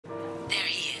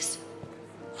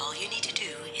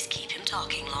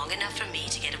talking long enough for me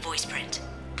to get a voice print.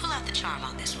 Pull out the charm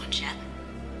on this one, Shep.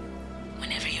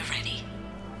 Whenever you're ready.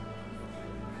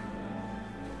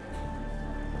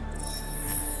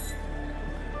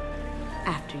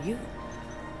 After you.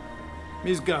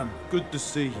 Miss Gunn, good to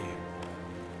see you.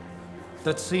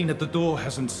 That scene at the door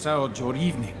hasn't soured your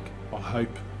evening, I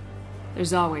hope.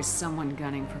 There's always someone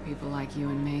gunning for people like you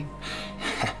and me.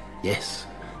 Yes,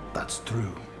 that's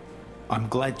true. I'm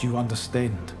glad you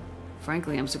understand.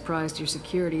 Frankly, I'm surprised your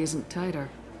security isn't tighter.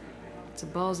 It's a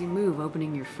ballsy move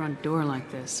opening your front door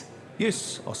like this.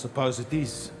 Yes, I suppose it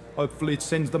is. Hopefully it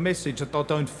sends the message that I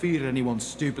don't fear anyone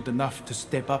stupid enough to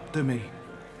step up to me.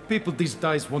 People these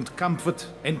days want comfort,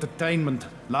 entertainment,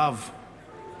 love.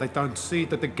 They don't see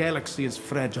that the galaxy is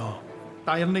fragile.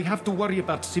 They only have to worry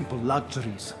about simple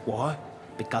luxuries. Why?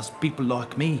 Because people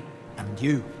like me and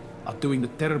you are doing the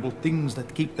terrible things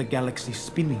that keep the galaxy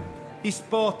spinning. This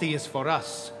party is for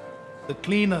us, the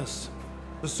cleaners,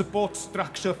 the support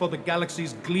structure for the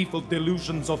galaxy's gleeful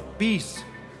delusions of peace.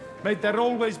 May there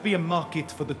always be a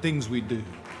market for the things we do.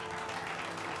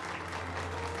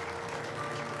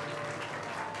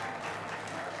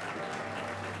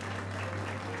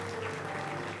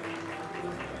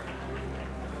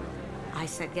 I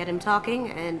said get him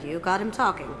talking, and you got him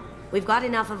talking. We've got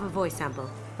enough of a voice sample.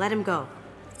 Let him go.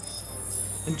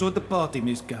 Enjoy the party,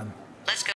 Miss Gunn.